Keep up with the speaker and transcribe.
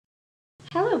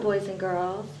Hello boys and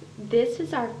girls, this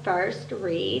is our first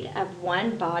read of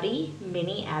One Body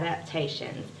Mini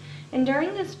Adaptations. And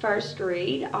during this first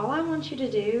read, all I want you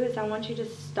to do is I want you to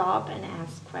stop and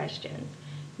ask questions.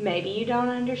 Maybe you don't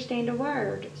understand a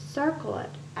word, circle it,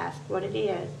 ask what it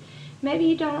is. Maybe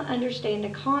you don't understand a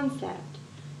concept,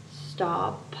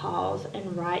 stop, pause,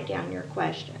 and write down your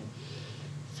question.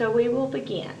 So we will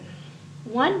begin.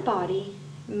 One Body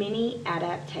Mini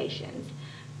Adaptations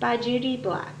by Judy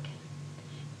Black.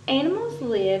 Animals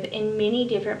live in many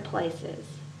different places.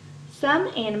 Some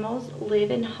animals live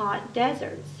in hot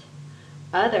deserts.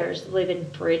 Others live in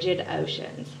frigid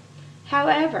oceans.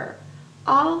 However,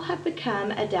 all have become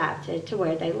adapted to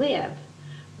where they live.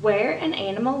 Where an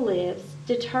animal lives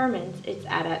determines its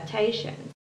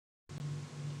adaptations.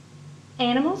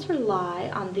 Animals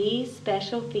rely on these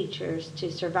special features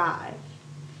to survive.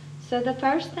 So the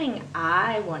first thing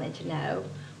I wanted to know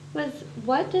was,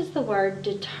 what does the word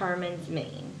determines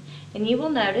mean? And you will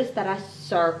notice that I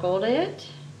circled it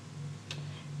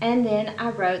and then I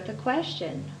wrote the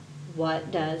question,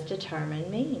 what does determine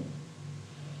mean?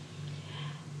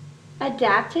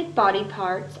 Adapted body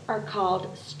parts are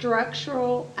called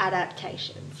structural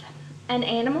adaptations. An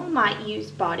animal might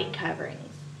use body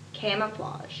coverings,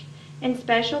 camouflage, and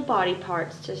special body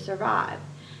parts to survive.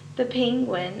 The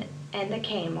penguin and the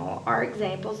camel are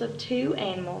examples of two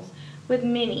animals with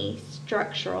many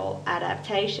structural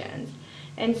adaptations.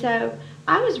 And so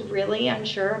I was really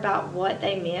unsure about what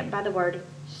they meant by the word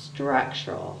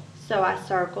structural. So I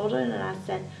circled it and I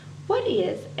said, what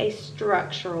is a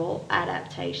structural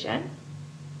adaptation?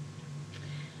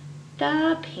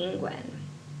 The penguin.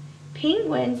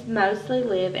 Penguins mostly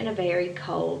live in very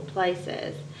cold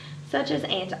places, such as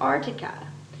Antarctica.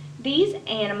 These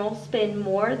animals spend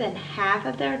more than half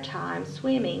of their time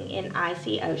swimming in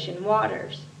icy ocean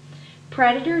waters.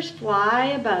 Predators fly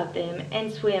above them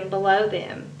and swim below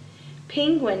them.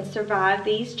 Penguins survive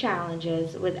these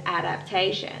challenges with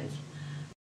adaptations.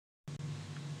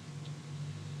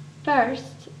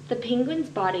 First, the penguin's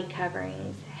body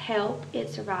coverings help it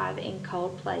survive in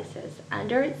cold places.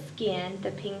 Under its skin,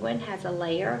 the penguin has a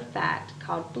layer of fat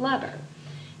called blubber.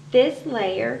 This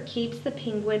layer keeps the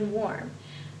penguin warm.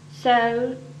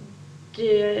 So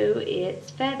do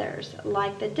its feathers.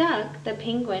 Like the duck, the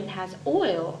penguin has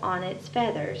oil on its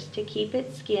feathers to keep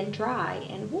its skin dry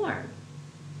and warm.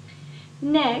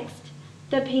 Next,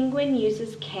 the penguin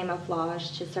uses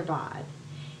camouflage to survive.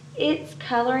 Its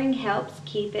coloring helps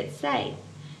keep it safe.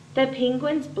 The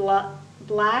penguin's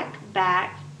black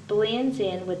back blends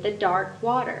in with the dark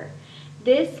water.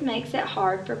 This makes it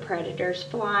hard for predators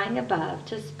flying above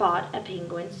to spot a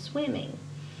penguin swimming.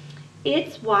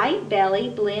 Its white belly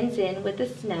blends in with the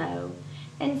snow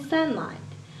and sunlight.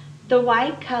 The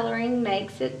white coloring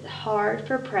makes it hard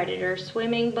for predators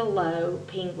swimming below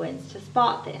penguins to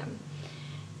spot them.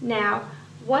 Now,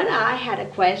 what I had a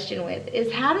question with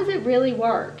is, how does it really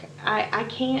work? I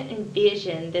can't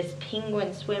envision this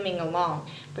penguin swimming along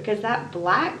because that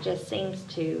black just seems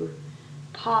to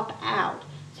pop out.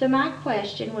 So my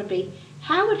question would be,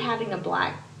 how would having a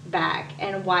black back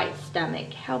and a white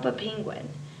stomach help a penguin?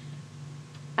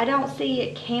 I don't see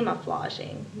it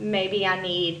camouflaging. Maybe I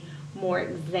need more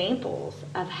examples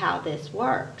of how this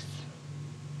works.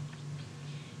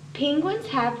 Penguins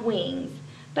have wings,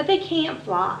 but they can't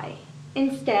fly.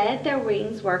 Instead, their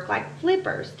wings work like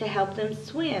flippers to help them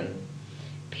swim.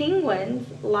 Penguins,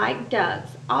 like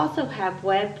ducks, also have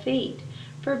webbed feet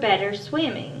for better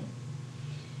swimming.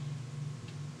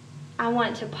 I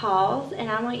want to pause and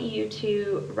I want you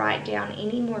to write down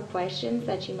any more questions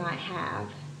that you might have.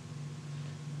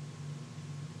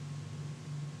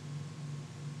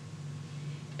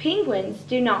 Penguins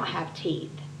do not have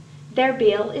teeth. Their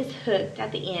bill is hooked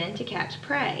at the end to catch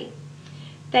prey.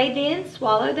 They then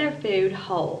swallow their food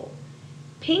whole.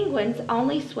 Penguins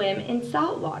only swim in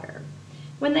salt water.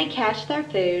 When they catch their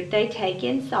food, they take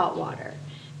in salt water.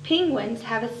 Penguins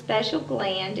have a special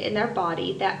gland in their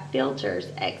body that filters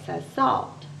excess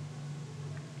salt.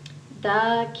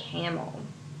 The camel.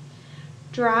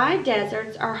 Dry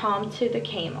deserts are home to the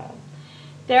camel.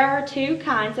 There are two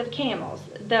kinds of camels,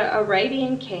 the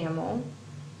Arabian camel,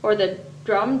 or the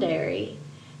dromedary,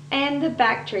 and the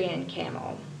Bactrian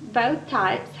camel. Both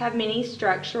types have many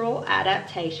structural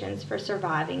adaptations for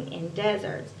surviving in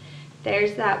deserts.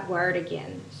 There's that word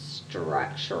again,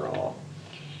 structural.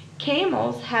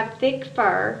 Camels have thick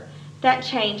fur that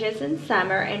changes in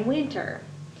summer and winter.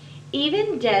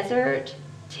 Even desert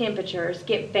temperatures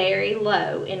get very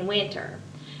low in winter.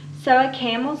 So a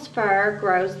camel's fur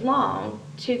grows long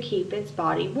to keep its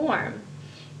body warm.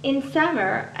 In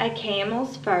summer, a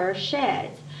camel's fur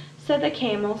sheds, so the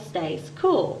camel stays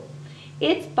cool.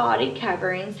 Its body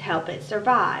coverings help it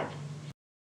survive.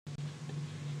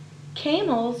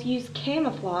 Camels use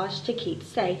camouflage to keep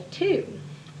safe too.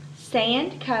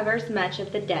 Sand covers much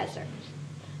of the desert.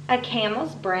 A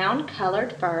camel's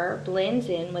brown-colored fur blends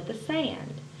in with the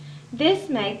sand. This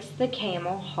makes the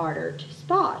camel harder to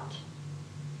spot.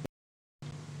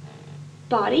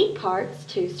 Body parts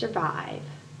to survive.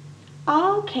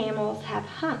 All camels have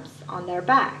humps on their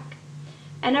back.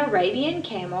 An Arabian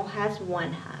camel has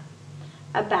one hump.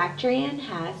 A Bactrian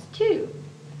has two.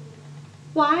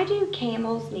 Why do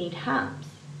camels need humps?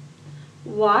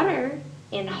 Water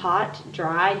in hot,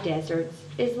 dry deserts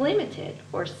is limited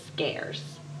or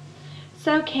scarce.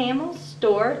 So camels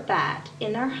store fat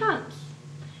in their humps.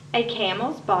 A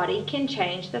camel's body can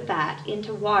change the fat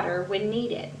into water when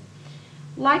needed.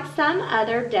 Like some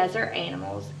other desert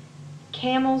animals,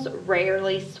 camels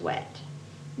rarely sweat.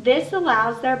 This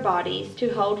allows their bodies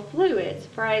to hold fluids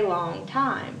for a long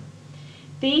time.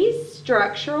 These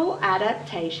structural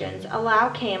adaptations allow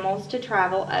camels to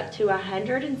travel up to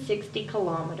 160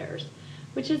 kilometers,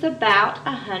 which is about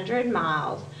 100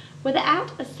 miles,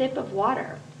 without a sip of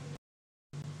water.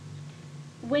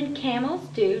 When camels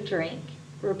do drink,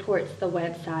 reports the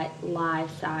website Live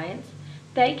Science,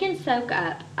 they can soak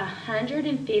up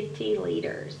 150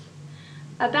 liters,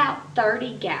 about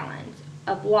 30 gallons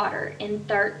of water in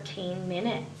 13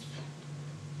 minutes.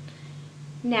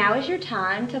 Now is your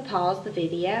time to pause the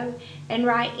video and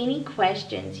write any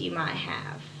questions you might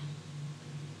have.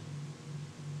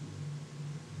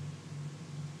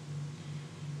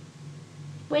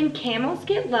 When camels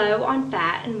get low on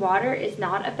fat and water is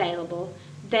not available,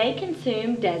 they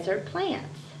consume desert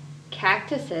plants.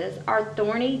 Cactuses are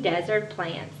thorny desert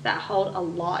plants that hold a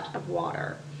lot of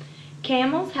water.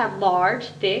 Camels have large,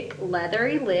 thick,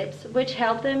 leathery lips which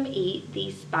help them eat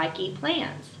these spiky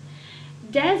plants.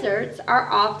 Deserts are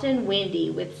often windy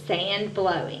with sand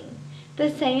blowing. The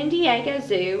San Diego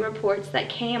Zoo reports that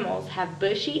camels have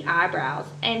bushy eyebrows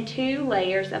and 2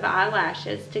 layers of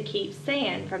eyelashes to keep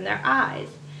sand from their eyes.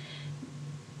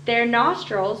 Their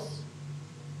nostrils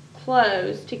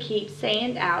close to keep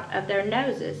sand out of their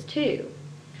noses too.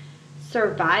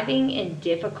 Surviving in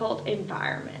difficult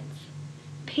environments.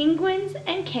 Penguins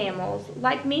and camels,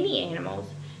 like many animals,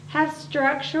 have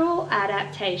structural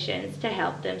adaptations to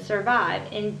help them survive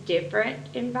in different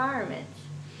environments.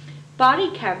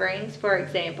 Body coverings, for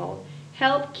example,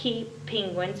 help keep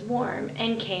penguins warm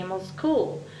and camels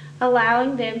cool,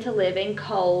 allowing them to live in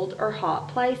cold or hot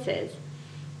places.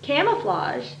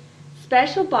 Camouflage,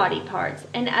 special body parts,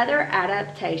 and other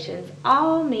adaptations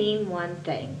all mean one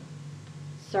thing: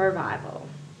 survival.